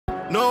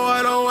No,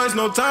 I don't waste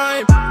no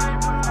time.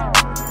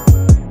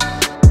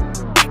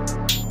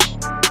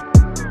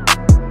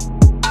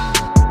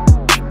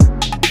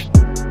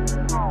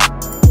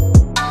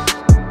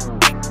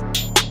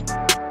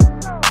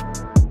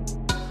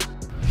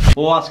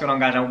 What's going on,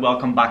 guys, and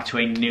welcome back to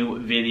a new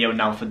video.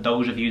 Now, for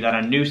those of you that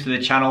are new to the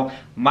channel,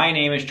 my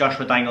name is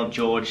Joshua Daniel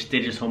George,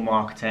 digital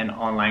marketing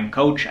online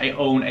coach. I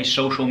own a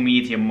social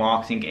media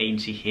marketing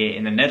agency here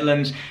in the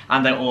Netherlands,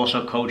 and I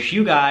also coach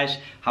you guys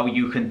how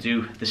you can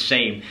do the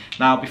same.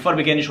 Now, before I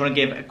begin, I just want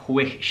to give a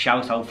quick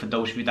shout out for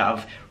those of you that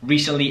have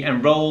recently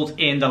enrolled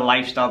in the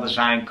lifestyle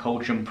design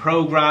coaching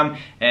program.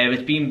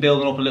 It's been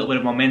building up a little bit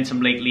of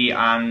momentum lately,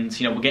 and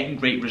we're getting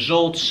great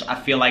results. I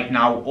feel like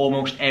now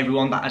almost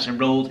everyone that has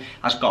enrolled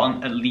has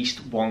gotten at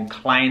least one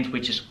client,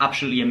 which is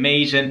absolutely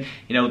amazing.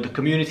 The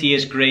community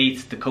is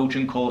great, the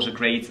coaching calls are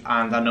great,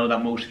 and I know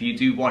that most of you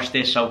do watch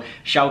this, so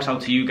shout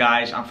out to you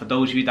guys. And for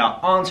those of you that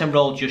aren't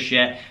enrolled just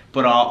yet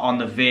but are on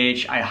the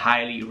verge, I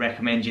highly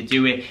recommend you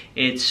do it.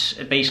 It's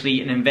basically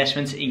an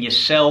investment in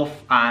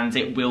yourself, and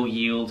it will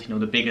yield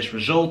the biggest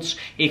results.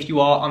 If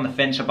you are on the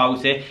fence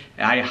about it,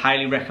 I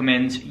highly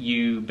recommend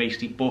you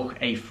basically book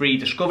a free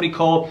discovery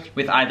call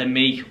with either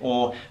me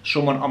or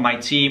someone on my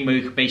team, where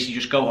we could basically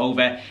just go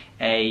over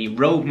a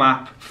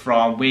roadmap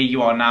from where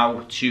you are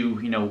now to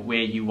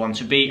where you want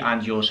to be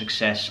and your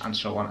success, and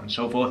so on and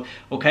so forth.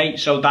 Okay,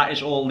 so that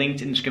is all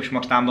linked in the description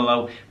box down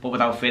below, but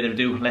without further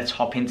ado, let's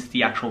hop into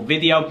the actual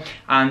video.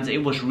 And it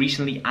was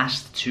recently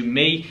asked to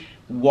me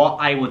what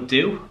I would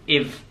do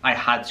if I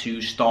had to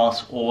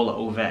start all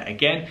over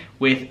again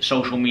with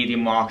social media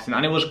marketing.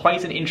 And it was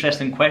quite an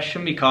interesting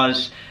question,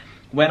 because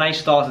when I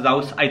started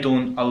out, I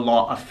done a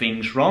lot of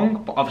things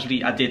wrong, but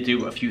obviously I did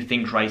do a few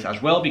things right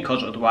as well,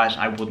 because otherwise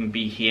I wouldn't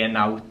be here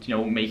now,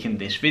 making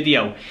this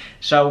video.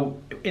 So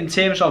in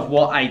terms of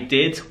what I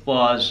did,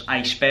 was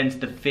I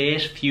spent the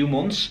first few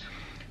months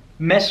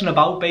messing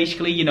about,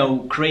 basically,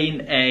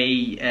 creating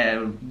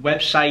a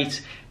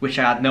website, which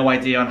I had no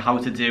idea on how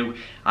to do.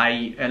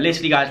 I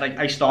literally, guys,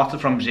 I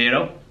started from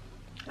zero.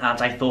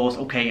 And I thought,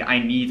 okay, I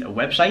need a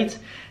website.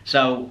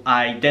 So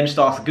I then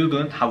started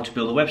Googling how to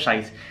build a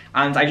website.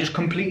 And I just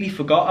completely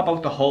forgot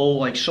about the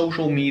whole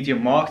social media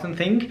marketing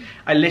thing.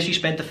 I literally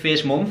spent the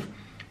first month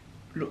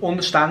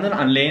understanding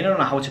and learning on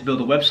how to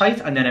build a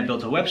website, and then I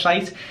built a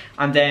website.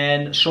 And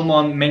then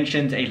someone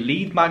mentioned a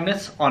lead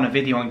magnet on a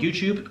video on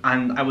YouTube,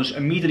 and I was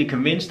immediately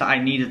convinced that I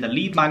needed a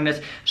lead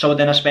magnet. So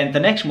then I spent the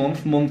next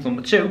month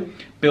number 2,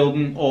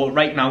 building or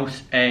writing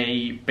out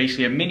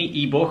basically a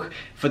mini ebook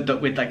with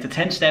the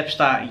 10 steps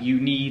that you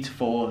need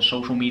for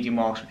social media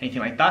marketing,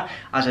 anything like that,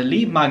 as a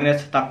lead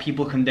magnet that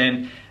people can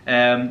then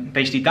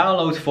basically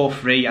download for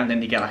free, and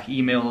then they get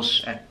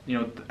emails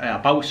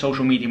about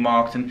social media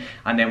marketing.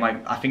 And then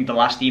I think the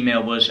last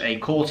email was a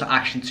call to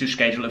action to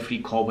schedule a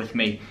free call with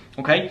me.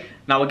 Okay,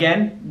 now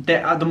again,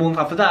 the month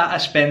after that, I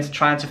spent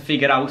trying to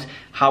figure out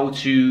how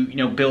to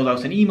build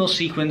out an email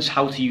sequence,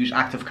 how to use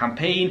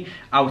ActiveCampaign,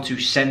 how to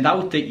send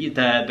out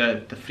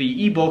the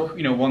free ebook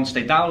once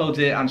they download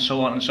it, and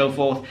so on and so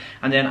forth.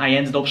 And then I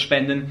ended up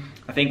spending,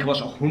 I think it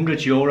was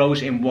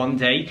 €100 in one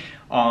day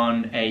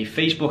on a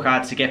Facebook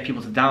ad to get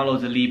people to download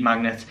the lead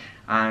magnet,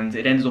 and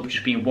it ended up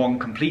just being one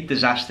complete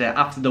disaster.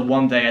 After the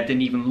one day, I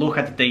didn't even look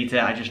at the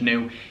data. I just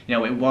knew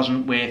it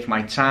wasn't worth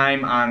my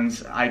time, and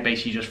I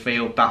basically just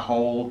failed that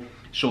whole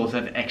sort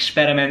of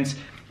experiment.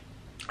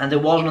 And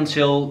it wasn't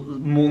until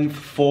month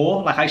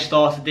 4, I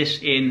started this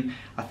in,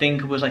 I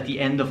think it was the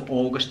end of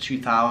August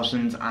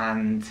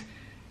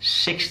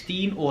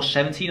 2016 or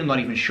 17, I'm not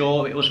even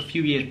sure. It was a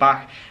few years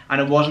back, and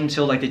it wasn't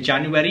until the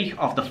January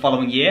of the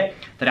following year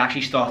that I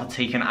actually started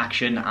taking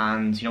action,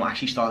 and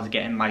actually started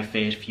getting my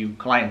first few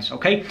clients.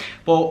 Okay,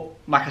 but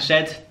like I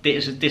said,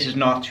 this is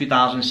not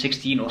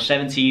 2016 or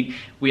 17.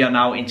 We are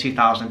now in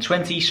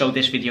 2020, so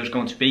this video is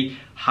going to be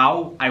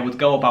how I would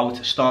go about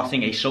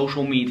starting a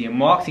social media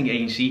marketing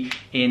agency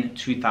in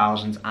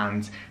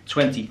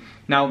 2020.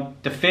 Now,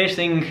 the first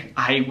thing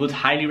I would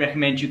highly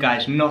recommend you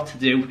guys not to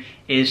do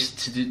is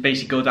to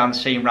basically go down the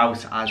same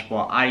route as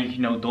what I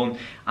done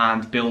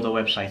and build a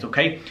website.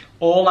 Okay,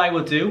 all I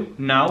would do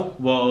now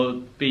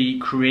would be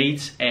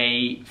create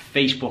a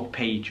Facebook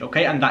page.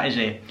 Okay, and that is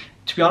it.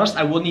 To be honest,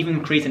 I wouldn't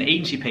even create an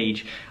agency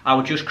page. I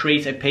would just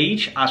create a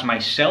page as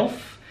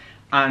myself,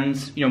 and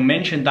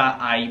mention that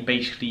I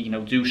basically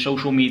do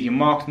social media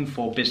marketing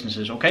for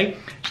businesses. Okay,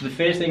 so the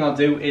first thing I'll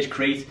do is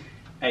create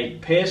a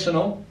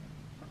personal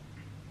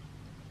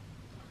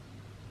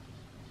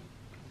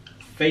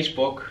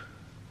Facebook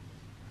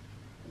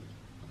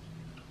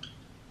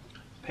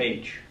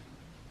page.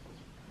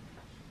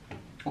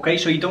 Okay,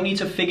 so you don't need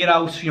to figure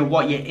out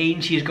what your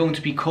agency is going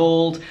to be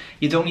called.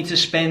 You don't need to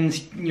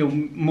spend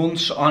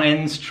months on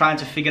end trying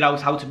to figure out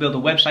how to build a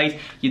website.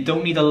 You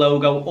don't need a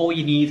logo. All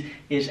you need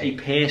is a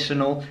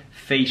personal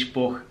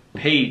Facebook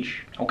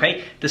page.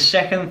 Okay, the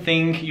second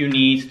thing you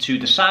need to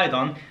decide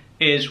on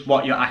is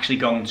what you're actually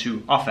going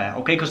to offer.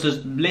 Okay, because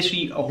there's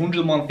literally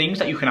 101 things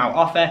that you can now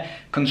offer: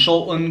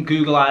 consultant,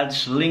 Google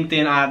ads,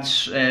 LinkedIn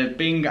ads,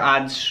 Bing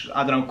ads,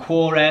 I don't know,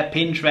 Quora,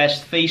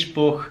 Pinterest,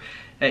 Facebook,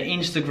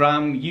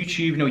 Instagram, YouTube,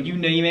 you know, you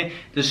name it.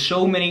 There's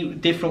so many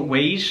different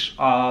ways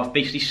of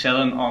basically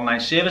selling online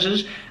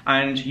services,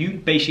 and you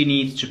basically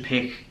need to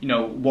pick, you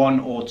know, one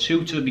or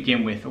two to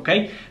begin with,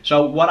 okay?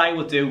 So what I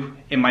would do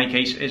in my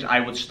case is I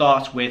would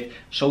start with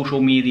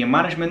social media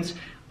management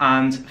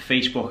and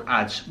Facebook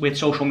ads. With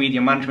social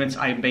media management,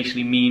 I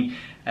basically mean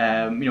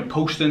you know,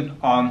 posting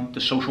on the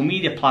social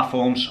media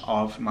platforms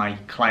of my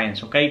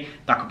clients, okay?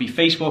 That could be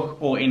Facebook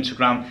or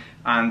Instagram,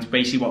 and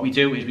basically what we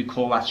do is we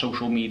call that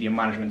social media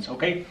management,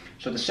 okay?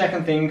 So the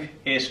second thing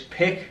is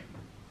pick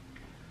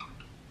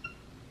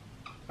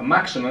a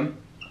maximum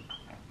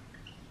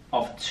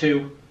of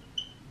 2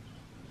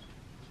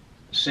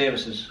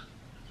 services,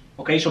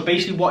 okay? So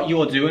basically what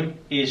you're doing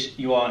is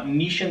you are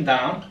niching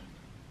down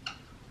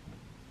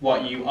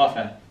what you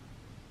offer.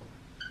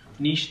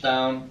 Niche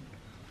down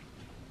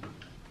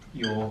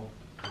your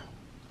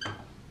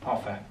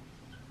offer,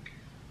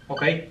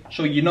 okay?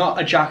 So you're not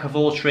a jack of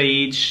all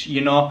trades,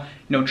 you're not,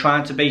 you know,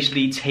 trying to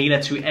basically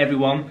tailor to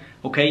everyone,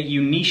 okay?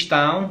 You niche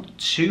down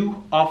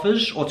 2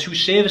 offers or 2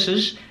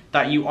 services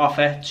that you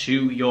offer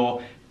to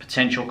your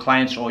potential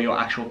clients or your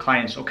actual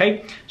clients,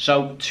 okay?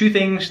 So 2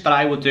 things that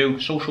I would do: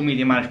 social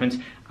media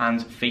management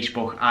and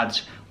Facebook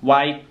ads.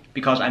 Why?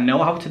 Because I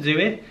know how to do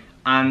it,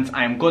 and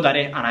I'm good at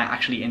it, and I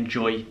actually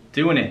enjoy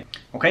doing it,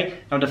 okay?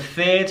 Now the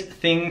third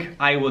thing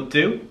I would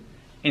do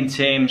in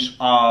terms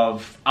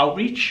of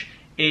outreach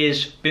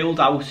is build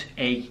out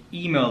a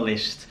email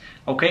list,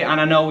 okay? And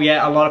I know,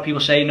 yeah, a lot of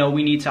people say, no,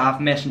 we need to have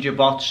messenger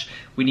bots,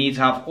 we need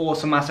to have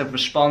automatic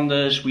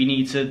responders, we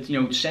need to, you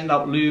know, send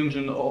out looms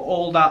and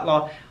all that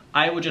lot.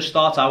 I would just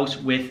start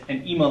out with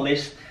an email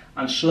list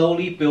and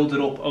slowly build it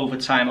up over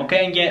time,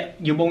 okay? And yeah,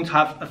 you won't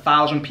have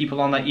 1,000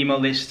 people on that email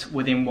list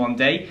within one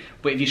day,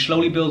 but if you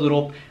slowly build it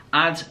up,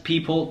 add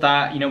people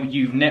that, you know,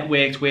 you've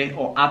networked with,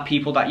 or add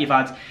people that you've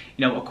had,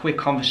 you know, a quick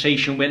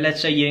conversation with.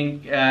 Let's say you're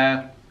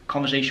in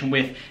conversation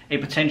with a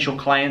potential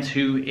client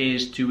who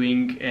is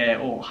doing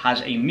or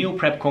has a meal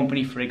prep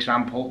company, for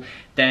example,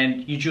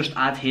 then you just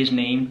add his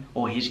name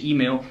or his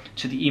email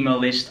to the email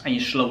list, and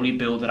you slowly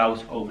build it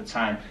out over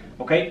time,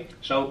 okay?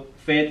 So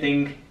third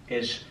thing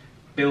is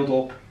build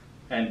up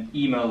an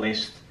email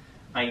list.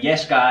 And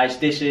yes guys,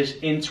 this is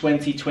in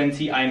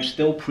 2020, I'm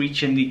still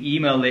preaching the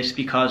email list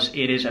because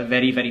it is a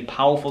very, very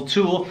powerful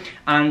tool,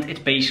 and it's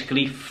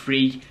basically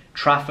free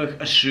traffic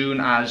as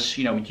soon as,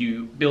 you know,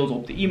 you build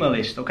up the email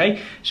list,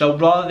 okay? So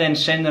rather than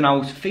sending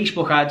out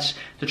Facebook ads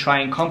to try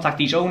and contact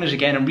these owners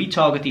again and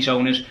retarget these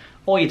owners,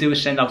 all you do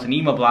is send out an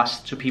email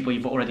blast to people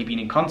you've already been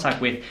in contact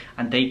with,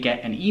 and they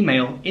get an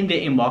email in their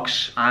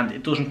inbox, and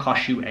it doesn't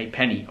cost you a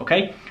penny,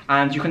 okay?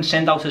 And you can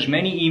send out as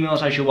many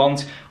emails as you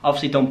want.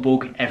 Obviously don't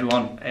bug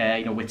everyone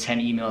you know, with 10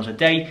 emails a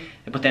day,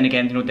 but then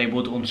again, you know, they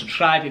would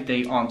unsubscribe if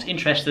they aren't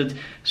interested,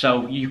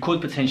 so you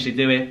could potentially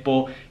do it,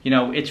 but you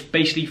know, it's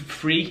basically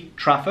free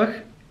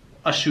traffic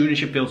as soon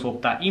as you've built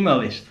up that email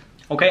list,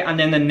 okay? And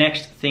then the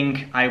next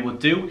thing I would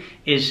do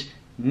is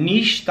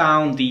niche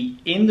down the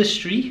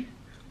industry,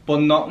 but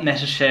not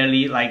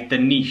necessarily like the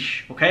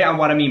niche, okay? And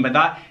what I mean by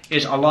that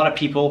is, a lot of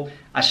people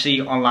I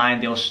see online,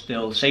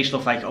 they'll say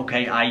stuff like,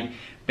 okay, I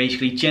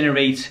basically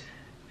generate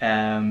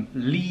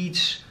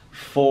leads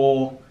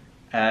for,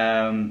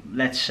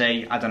 let's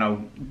say, I don't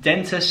know,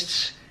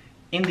 dentists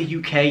in the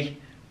UK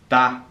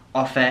that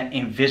offer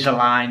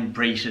Invisalign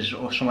braces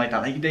or something like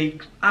that. Like, they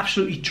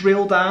absolutely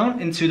drill down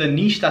into the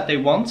niche that they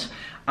want.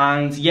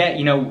 And yeah,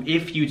 you know,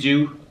 if you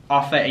do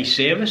offer a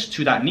service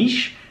to that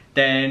niche,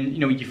 then, you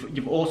know,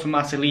 you've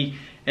automatically,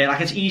 like,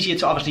 it's easier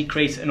to obviously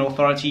create an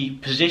authority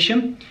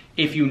position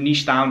if you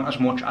niche down as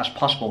much as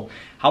possible.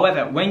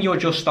 However, when you're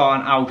just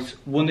starting out,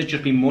 wouldn't it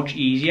just be much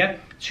easier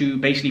to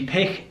basically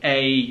pick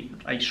a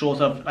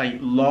sort of a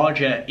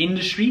larger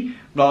industry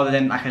rather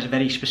than like a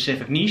very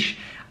specific niche,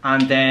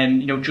 and then,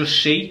 you know,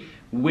 just see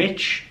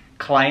which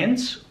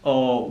clients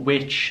or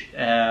which you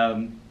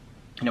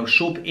know,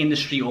 sub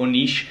industry or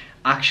niche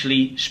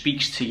actually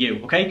speaks to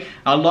you, okay?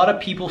 A lot of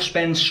people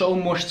spend so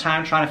much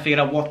time trying to figure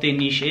out what their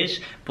niche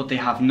is, but they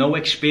have no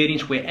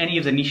experience with any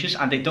of the niches,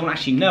 and they don't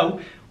actually know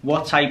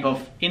what type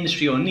of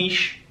industry or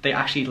niche they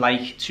actually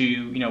like to,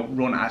 you know,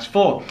 run ads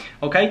for,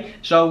 okay?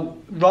 So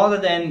rather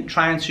than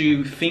trying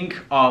to think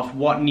of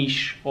what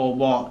niche or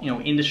what, you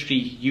know, industry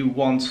you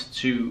want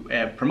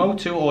to promote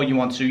to, or you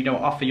want to, you know,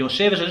 offer your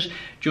services,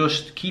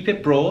 just keep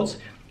it broad.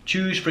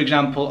 Choose, for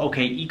example,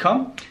 okay,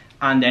 e-com,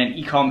 and then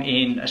e-com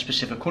in a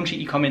specific country,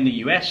 e-com in the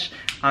US,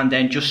 and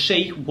then just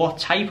see what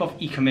type of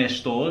e-commerce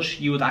stores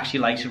you would actually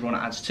like to run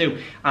ads to.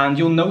 And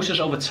you'll notice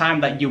over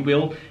time that you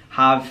will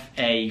have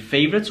a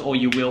favorite, or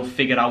you will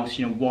figure out,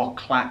 you know, what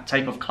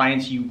type of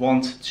clients you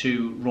want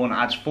to run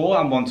ads for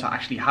and want to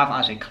actually have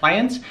as a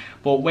client.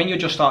 But when you're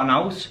just starting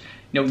out,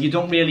 you know, you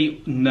don't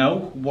really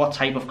know what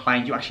type of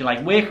client you actually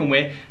like working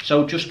with,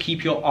 so just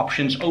keep your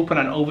options open,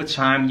 and over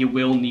time you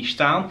will niche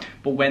down.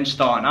 But when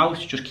starting out,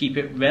 just keep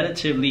it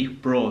relatively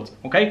broad,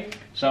 okay?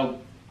 So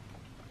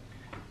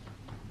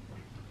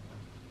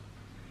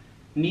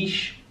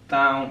niche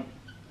down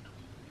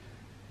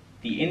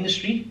the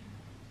industry,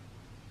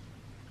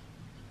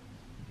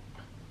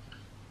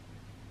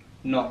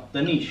 not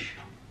the niche.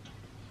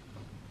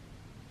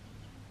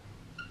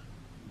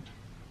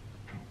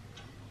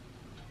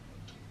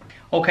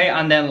 Okay,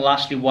 and then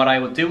lastly, what I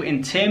would do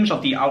in terms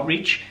of the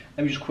outreach,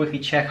 let me just quickly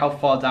check how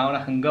far down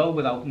I can go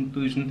without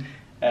losing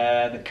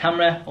the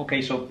camera.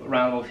 Okay, so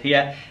around over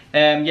here.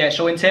 Yeah,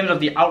 so in terms of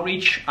the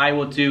outreach, I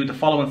will do the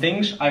following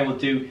things. I will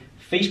do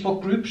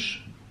Facebook groups.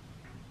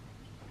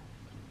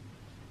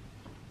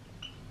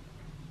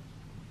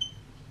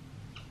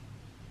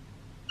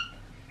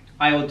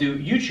 I will do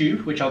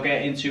YouTube, which I'll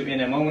get into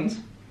in a moment.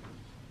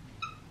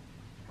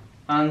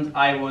 And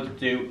I would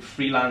do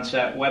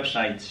freelancer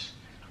websites.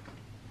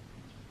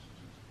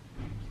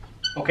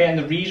 Okay, and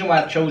the reason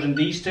why I've chosen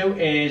these two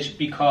is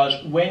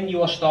because when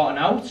you are starting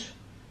out,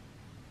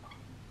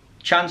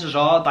 chances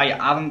are that you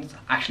haven't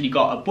actually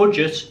got a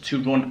budget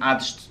to run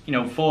ads,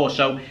 for.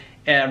 So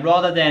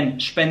rather than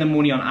spending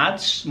money on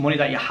ads, money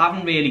that you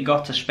haven't really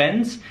got to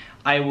spend,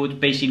 I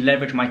would basically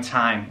leverage my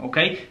time.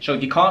 Okay, so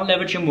if you can't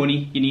leverage your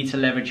money, you need to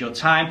leverage your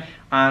time.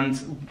 And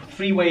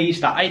 3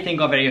 ways that I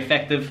think are very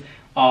effective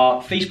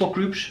are Facebook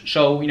groups.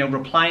 So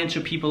replying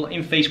to people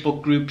in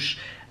Facebook groups,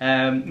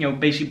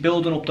 basically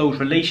building up those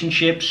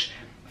relationships.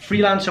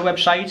 Freelancer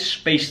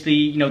websites,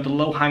 basically the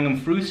low-hanging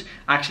fruit,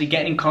 actually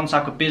getting in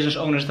contact with business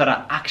owners that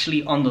are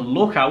actually on the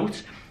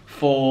lookout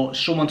for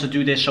someone to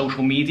do their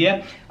social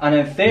media. And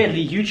then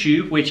thirdly,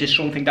 YouTube, which is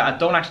something that I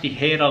don't actually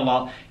hear a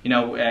lot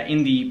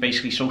in the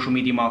basically social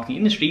media marketing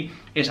industry,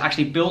 is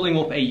actually building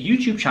up a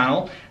YouTube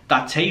channel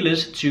that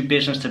tailors to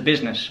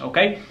business.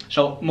 Okay,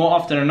 so more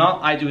often than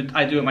not, I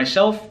do it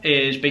myself.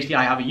 Is basically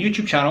I have a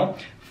YouTube channel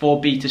for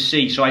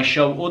B2C, so I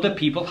show other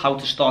people how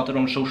to start their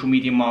own social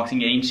media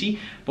marketing agency.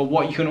 But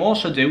what you can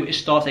also do is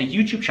start a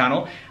YouTube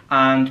channel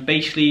and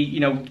basically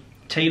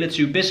tailor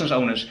to business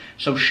owners.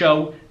 So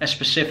show a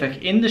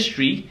specific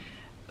industry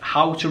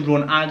how to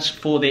run ads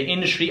for their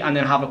industry, and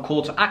then have a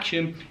call to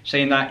action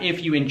saying that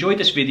if you enjoyed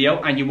this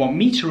video and you want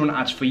me to run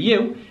ads for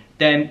you,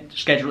 then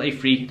schedule a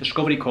free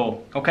discovery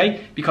call.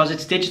 Okay, because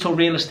it's digital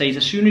real estate.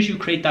 As soon as you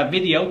create that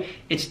video,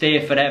 it's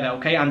there forever.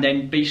 Okay, and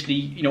then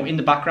basically in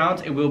the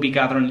background it will be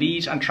gathering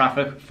leads and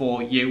traffic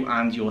for you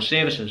and your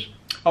services.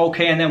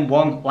 Okay, and then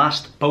one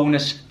last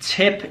bonus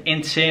tip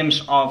in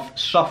terms of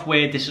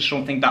software. This is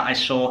something that I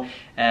saw,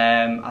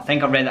 I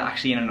think I read it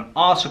actually in an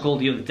article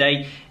the other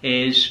day,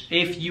 is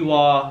if you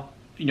are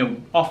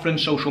offering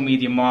social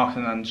media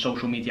marketing and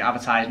social media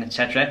advertising,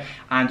 etc.,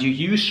 and you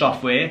use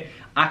software,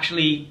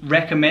 actually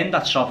recommend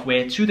that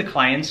software to the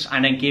clients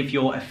and then give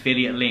your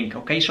affiliate link.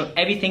 Okay, so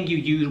everything you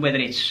use, whether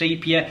it's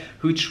Zapier,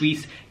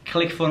 Hootsuite,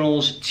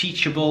 ClickFunnels,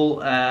 Teachable,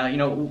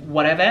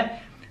 whatever,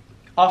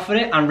 offer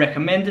it and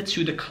recommend it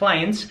to the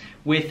clients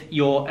with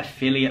your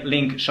affiliate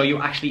link, so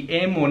you actually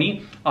earn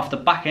money off the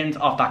back end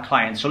of that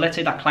client. So let's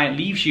say that client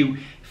leaves you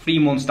 3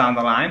 months down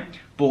the line,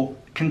 but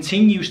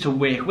continues to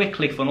work with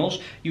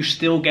ClickFunnels, you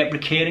still get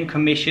recurring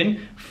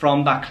commission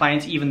from that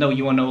client even though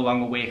you are no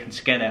longer working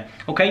together.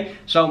 Okay,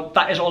 so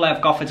that is all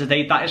I've got for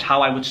today. That is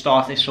how I would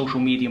start a social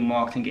media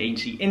marketing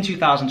agency in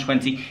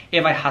 2020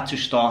 if I had to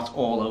start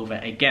all over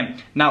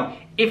again. Now,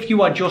 if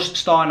you are just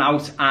starting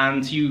out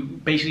and you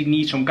basically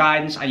need some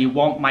guidance and you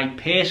want my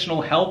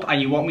personal help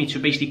and you want me to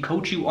basically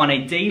coach you on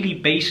a daily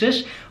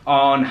basis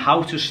on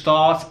how to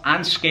start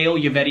and scale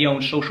your very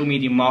own social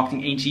media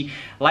marketing agency,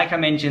 like I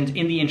mentioned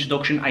in the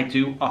introduction, I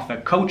do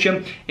offer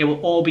coaching. It will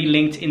all be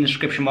linked in the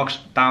description box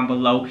down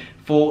below.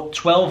 For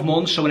 12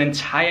 months, so an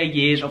entire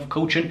year's of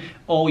coaching,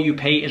 all you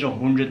pay is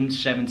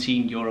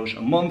 €117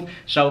 a month.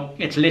 So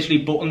it's literally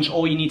buttons.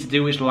 All you need to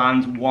do is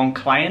land one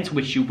client,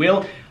 which you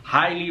will.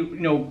 Highly,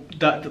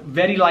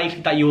 very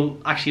likely that you'll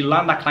actually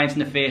land that client in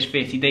the first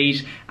 30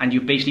 days, and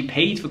you basically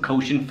paid for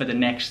coaching for the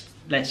next,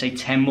 let's say,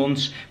 10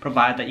 months,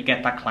 provided that you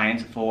get that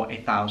client for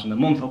 $1,000 a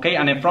month. Okay,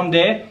 and then from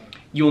there,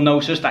 you'll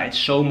notice that it's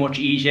so much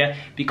easier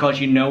because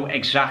you know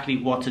exactly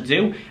what to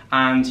do,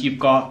 and you've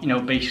got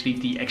basically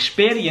the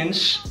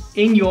experience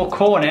in your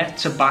corner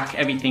to back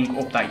everything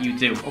up that you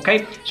do.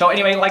 Okay, so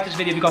anyway, like this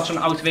video if you got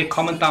something out of it,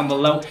 comment down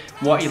below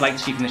what you'd like to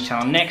see from this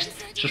channel next,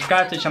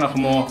 subscribe to the channel for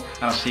more,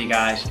 and I'll see you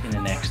guys in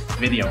the next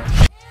video.